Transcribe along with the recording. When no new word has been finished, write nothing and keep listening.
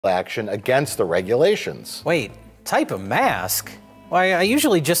action against the regulations. Wait, type of mask? Why, I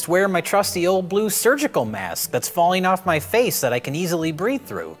usually just wear my trusty old blue surgical mask that's falling off my face that I can easily breathe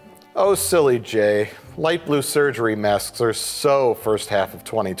through. Oh, silly Jay. Light blue surgery masks are so first half of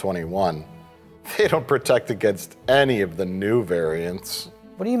 2021. They don't protect against any of the new variants.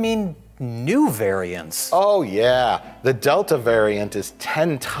 What do you mean, new variants? Oh yeah, the Delta variant is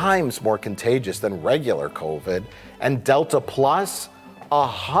 10 times more contagious than regular COVID, and Delta Plus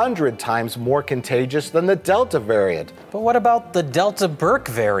 100 times more contagious than the Delta variant. But what about the Delta Burke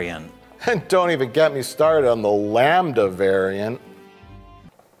variant? And don't even get me started on the Lambda variant.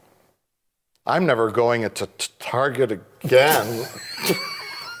 I'm never going to Target again.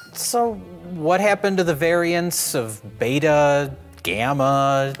 So what happened to the variants of Beta,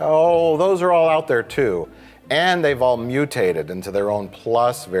 Gamma? Oh, those are all out there too. And they've all mutated into their own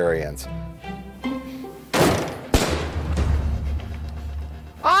plus variants.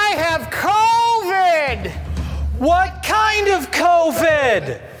 I have COVID! What kind of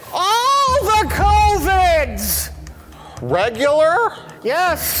COVID? All the COVIDs! Regular?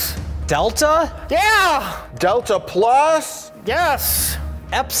 Yes. Delta? Yeah. Delta Plus? Yes.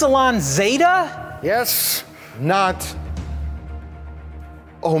 Epsilon Zeta? Yes. Not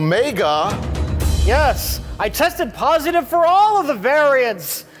Omega? Yes. I tested positive for all of the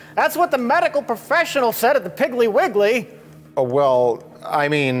variants. That's what the medical professional said at the Piggly Wiggly. Oh, well, I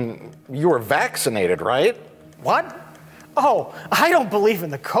mean, you were vaccinated, right? What? Oh, I don't believe in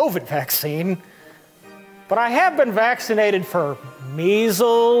the COVID vaccine. But I have been vaccinated for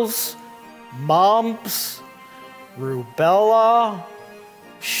measles, mumps, rubella,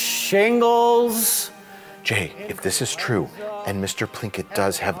 shingles. Jay, if this is true, and Mr. Plinkett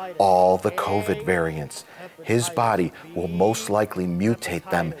does have all the COVID variants, his body will most likely mutate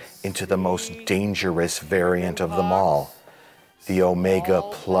them into the most dangerous variant of them all, the Omega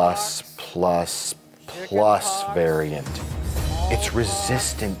plus variant. It's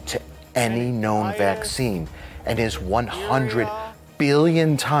resistant to any known vaccine and is 100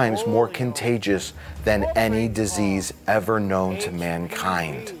 billion times more contagious than any disease ever known to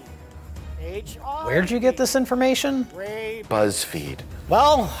mankind. Where'd you get this information? BuzzFeed.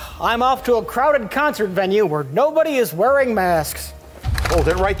 Well, I'm off to a crowded concert venue where nobody is wearing masks. Hold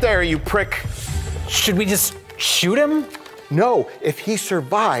it right there, you prick. Should we just shoot him? No, if he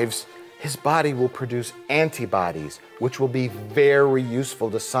survives, his body will produce antibodies, which will be very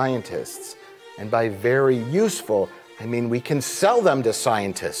useful to scientists. And by very useful, I mean we can sell them to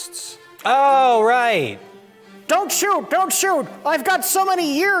scientists. Oh, right. Don't shoot, don't shoot. I've got so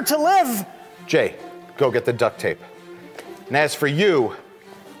many years to live. Jay, go get the duct tape. And as for you,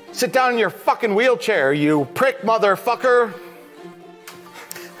 sit down in your fucking wheelchair, you prick motherfucker.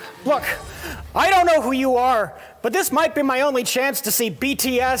 Look, I don't know who you are, but this might be my only chance to see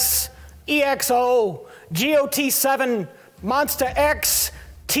BTS, EXO, GOT7, Monsta X,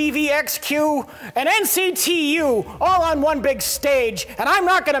 TVXQ, and NCTU all on one big stage, and I'm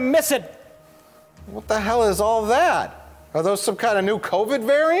not gonna miss it. What the hell is all that? Are those some kind of new COVID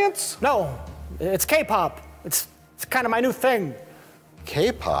variants? No, it's K-pop. It's kind of my new thing.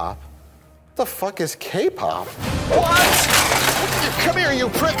 K-pop? What the fuck is K-pop? What? Come here, you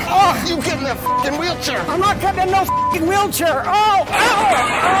prick. Oh, you get in that fucking wheelchair. I'm not getting in no fucking wheelchair. Oh,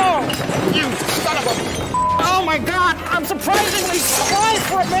 ow, You son of a... oh my God, I'm surprisingly strong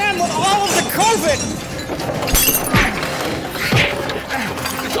for a man with all of the COVID.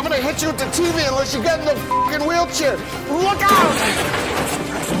 I'm gonna hit you with the TV unless you get in the fucking wheelchair. Look out!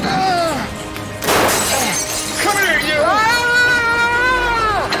 Come here, you!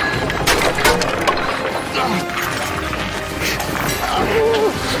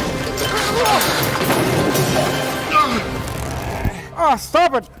 Oh,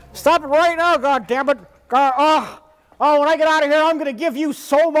 stop it! Stop it right now, God damn it! God, when I get out of here, I'm gonna give you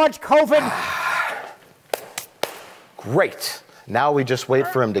so much COVID. Great. Now we just wait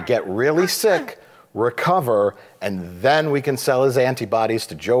for him to get really sick, recover, and then we can sell his antibodies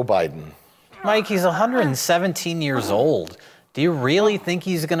to Joe Biden. Mike, he's 117 years old. Do you really think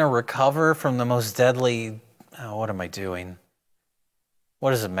he's gonna recover from the most deadly... Oh, what am I doing?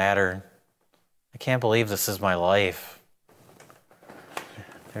 What does it matter? I can't believe this is my life.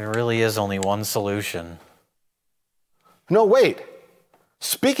 There really is only one solution. No, wait.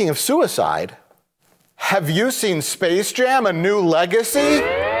 Speaking of suicide, have you seen Space Jam: A New Legacy?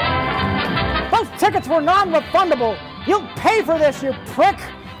 Those tickets were non-refundable. You'll pay for this, you prick.